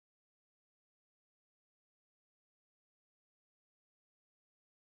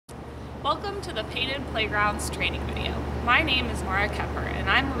Welcome to the Painted Playgrounds training video. My name is Mara Kepper, and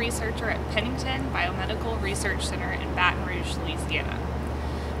I'm a researcher at Pennington Biomedical Research Center in Baton Rouge, Louisiana.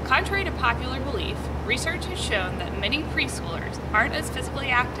 Contrary to popular belief, research has shown that many preschoolers aren't as physically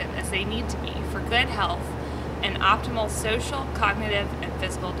active as they need to be for good health and optimal social, cognitive, and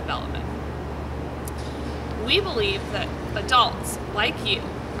physical development. We believe that adults, like you,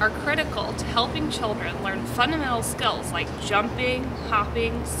 are critical to helping children learn fundamental skills like jumping,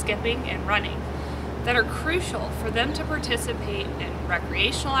 hopping, skipping, and running that are crucial for them to participate in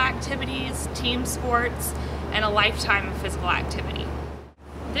recreational activities, team sports, and a lifetime of physical activity.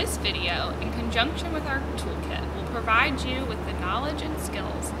 This video, in conjunction with our toolkit, will provide you with the knowledge and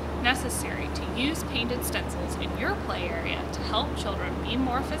skills necessary to use painted stencils in your play area to help children be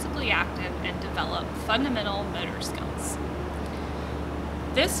more physically active and develop fundamental motor skills.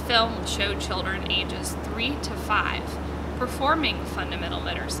 This film will show children ages 3 to 5 performing fundamental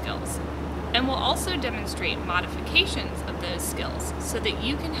motor skills, and will also demonstrate modifications of those skills so that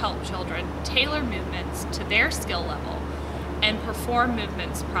you can help children tailor movements to their skill level and perform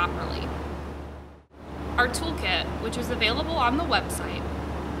movements properly. Our toolkit, which is available on the website,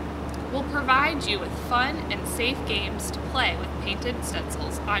 will provide you with fun and safe games to play with painted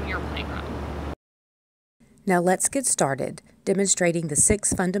stencils on your playground. Now let's get started demonstrating the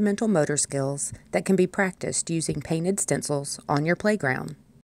 6 fundamental motor skills that can be practiced using painted stencils on your playground.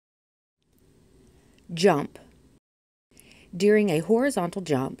 Jump. During a horizontal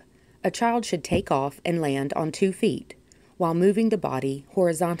jump, a child should take off and land on 2 feet while moving the body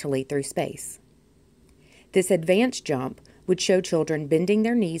horizontally through space. This advanced jump would show children bending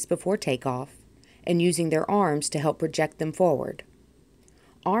their knees before takeoff and using their arms to help project them forward.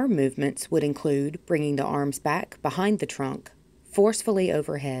 Arm movements would include bringing the arms back behind the trunk, forcefully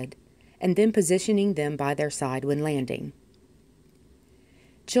overhead, and then positioning them by their side when landing.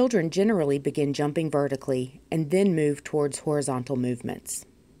 Children generally begin jumping vertically and then move towards horizontal movements.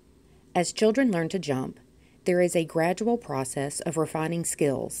 As children learn to jump, there is a gradual process of refining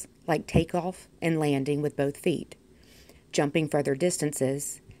skills like takeoff and landing with both feet, jumping further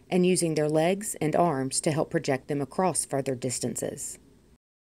distances, and using their legs and arms to help project them across further distances.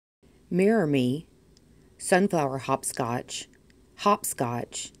 Mirror Me, sunflower hopscotch,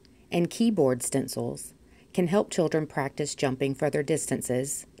 and keyboard stencils can help children practice jumping further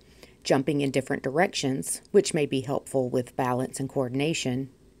distances, jumping in different directions, which may be helpful with balance and coordination,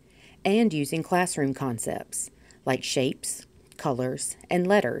 and using classroom concepts like shapes, colors, and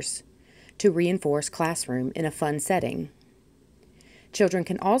letters to reinforce classroom in a fun setting. Children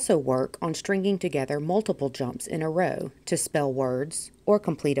can also work on stringing together multiple jumps in a row to spell words or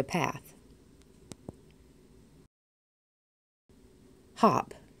complete a path.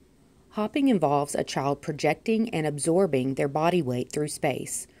 Hop. Hopping involves a child projecting and absorbing their body weight through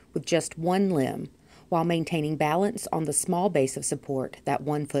space with just one limb while maintaining balance on the small base of support that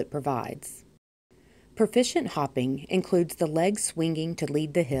one foot provides. Proficient hopping includes the legs swinging to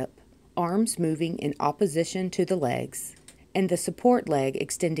lead the hip, arms moving in opposition to the legs, and the support leg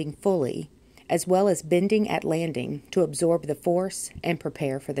extending fully, as well as bending at landing to absorb the force and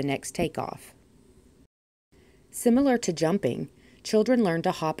prepare for the next takeoff. Similar to jumping, children learn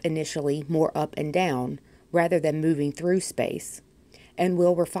to hop initially more up and down rather than moving through space, and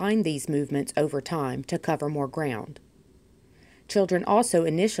will refine these movements over time to cover more ground. Children also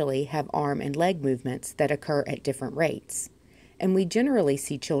initially have arm and leg movements that occur at different rates, and we generally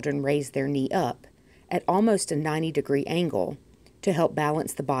see children raise their knee up at almost a 90-degree angle to help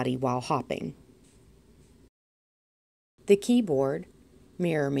balance the body while hopping. The keyboard,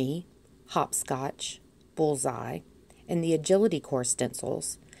 Mirror Me, hopscotch, bullseye, and the agility core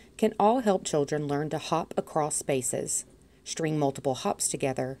stencils can all help children learn to hop across spaces, string multiple hops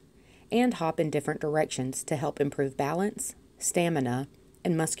together, and hop in different directions to help improve balance, stamina,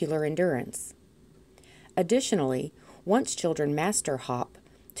 and muscular endurance. Additionally, once children master hop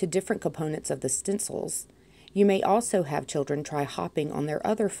to different components of the stencils, you may also have children try hopping on their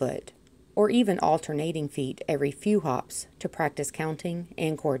other foot, or even alternating feet every few hops to practice counting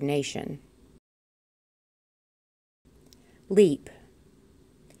and coordination. Leap.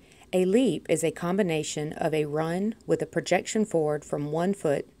 A leap is a combination of a run with a projection forward from one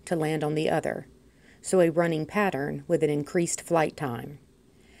foot to land on the other, so a running pattern with an increased flight time.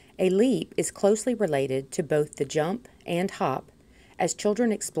 A leap is closely related to both the jump and hop, as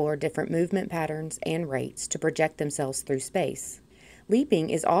children explore different movement patterns and rates to project themselves through space.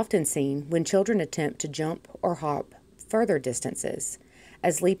 Leaping is often seen when children attempt to jump or hop further distances,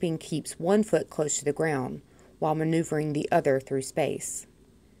 as leaping keeps one foot close to the ground while maneuvering the other through space.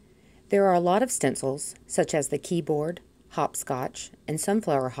 There are a lot of stencils, such as the keyboard, hopscotch, and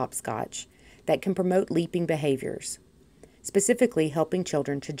sunflower hopscotch that can promote leaping behaviors, specifically helping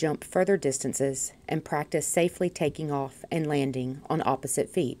children to jump further distances and practice safely taking off and landing on opposite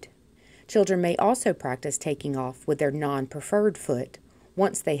feet. Children may also practice taking off with their non-preferred foot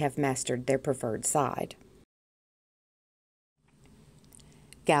once they have mastered their preferred side.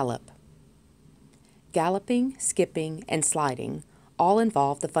 Gallop. Galloping, skipping, and sliding all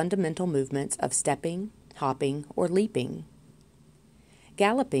involve the fundamental movements of stepping, hopping, or leaping.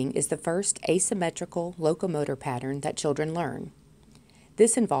 Galloping is the first asymmetrical locomotor pattern that children learn.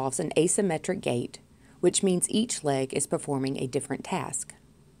 This involves an asymmetric gait, which means each leg is performing a different task.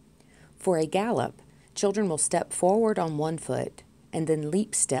 For a gallop, children will step forward on one foot and then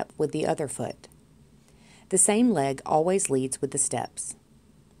leap step with the other foot. The same leg always leads with the steps.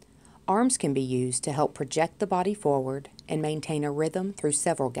 Arms can be used to help project the body forward and maintain a rhythm through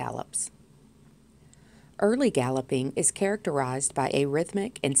several gallops. Early galloping is characterized by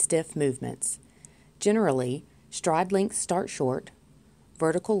arrhythmic and stiff movements. Generally, stride lengths start short,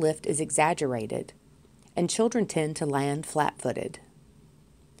 vertical lift is exaggerated, and children tend to land flat-footed.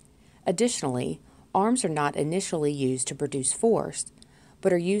 Additionally, arms are not initially used to produce force,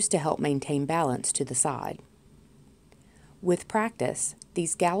 but are used to help maintain balance to the side. With practice,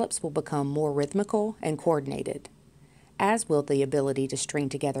 these gallops will become more rhythmical and coordinated, as will the ability to string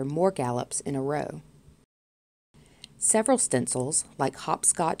together more gallops in a row. Several stencils, like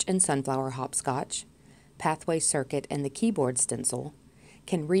hopscotch and sunflower hopscotch, pathway circuit, and the keyboard stencil,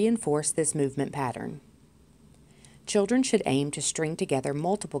 can reinforce this movement pattern. Children should aim to string together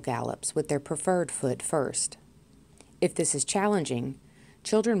multiple gallops with their preferred foot first. If this is challenging,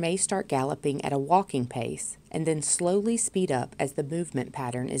 children may start galloping at a walking pace and then slowly speed up as the movement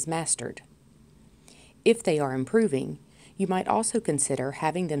pattern is mastered. If they are improving, you might also consider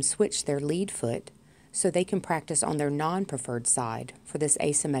having them switch their lead foot so they can practice on their non-preferred side for this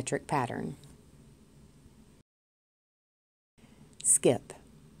asymmetric pattern. Skip.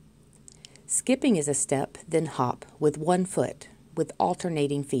 Skipping is a step, then hop with one foot, with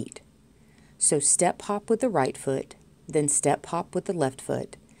alternating feet. So step hop with the right foot, then step hop with the left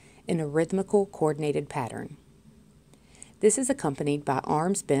foot, in a rhythmical, coordinated pattern. This is accompanied by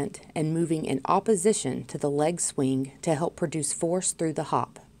arms bent and moving in opposition to the leg swing to help produce force through the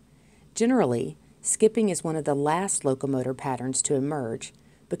hop. Generally, skipping is one of the last locomotor patterns to emerge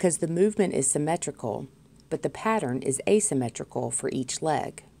because the movement is symmetrical, but the pattern is asymmetrical for each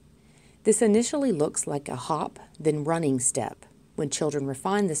leg. This initially looks like a hop, then running step. When children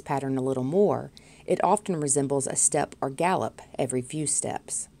refine this pattern a little more, it often resembles a step or gallop every few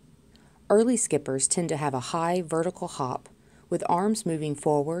steps. Early skippers tend to have a high vertical hop with arms moving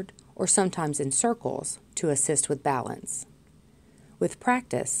forward or sometimes in circles to assist with balance. With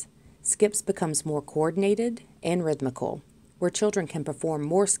practice, skips becomes more coordinated and rhythmical, where children can perform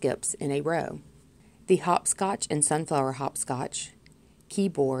more skips in a row. The hopscotch and sunflower hopscotch,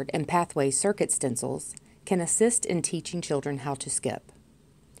 keyboard, and pathway circuit stencils can assist in teaching children how to skip.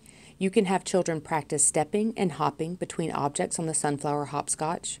 You can have children practice stepping and hopping between objects on the sunflower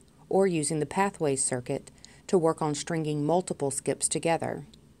hopscotch or using the pathway circuit to work on stringing multiple skips together.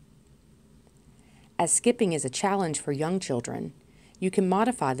 As skipping is a challenge for young children, you can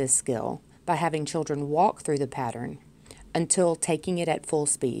modify this skill by having children walk through the pattern until taking it at full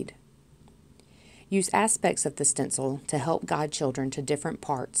speed. Use aspects of the stencil to help guide children to different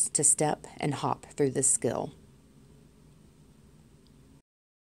parts to step and hop through this skill.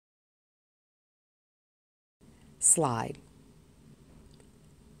 Slide.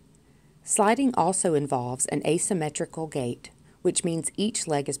 Sliding also involves an asymmetrical gait, which means each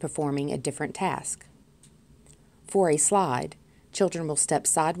leg is performing a different task. For a slide, children will step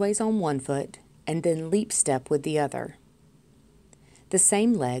sideways on one foot and then leap step with the other. The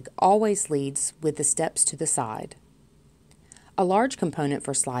same leg always leads with the steps to the side. A large component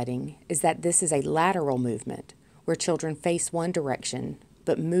for sliding is that this is a lateral movement, where children face one direction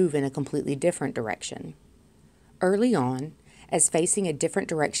but move in a completely different direction. Early on, as facing a different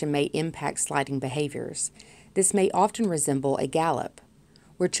direction may impact sliding behaviors, this may often resemble a gallop,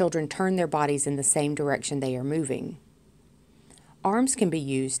 where children turn their bodies in the same direction they are moving. Arms can be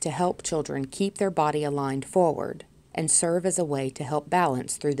used to help children keep their body aligned forward and serve as a way to help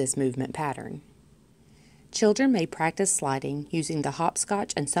balance through this movement pattern. Children may practice sliding using the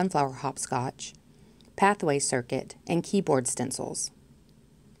hopscotch and sunflower hopscotch, pathway circuit, and keyboard stencils.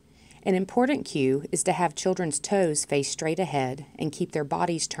 An important cue is to have children's toes face straight ahead and keep their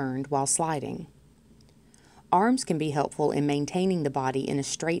bodies turned while sliding. Arms can be helpful in maintaining the body in a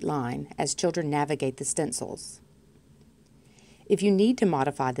straight line as children navigate the stencils. If you need to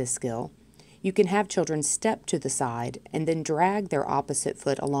modify this skill, You can have children step to the side and then drag their opposite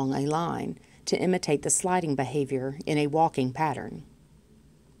foot along a line to imitate the sliding behavior in a walking pattern.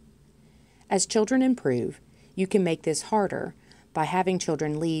 As children improve, you can make this harder by having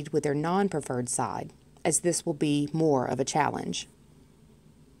children lead with their non-preferred side, as this will be more of a challenge.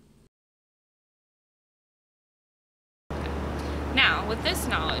 Now, with this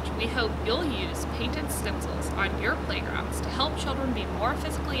knowledge, we hope you'll use painted stencils on your playgrounds to help children be more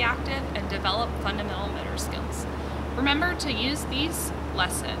physically active and develop fundamental motor skills. Remember to use these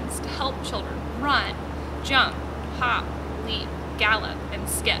lessons to help children run, jump, hop, leap, gallop, and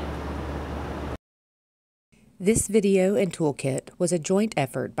skip. This video and toolkit was a joint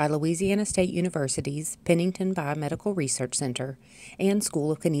effort by Louisiana State University's Pennington Biomedical Research Center and School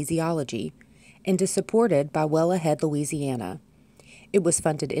of Kinesiology, and is supported by Well Ahead Louisiana. It was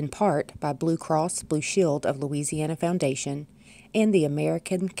funded in part by Blue Cross Blue Shield of Louisiana Foundation and the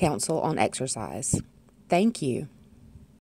American Council on Exercise. Thank you.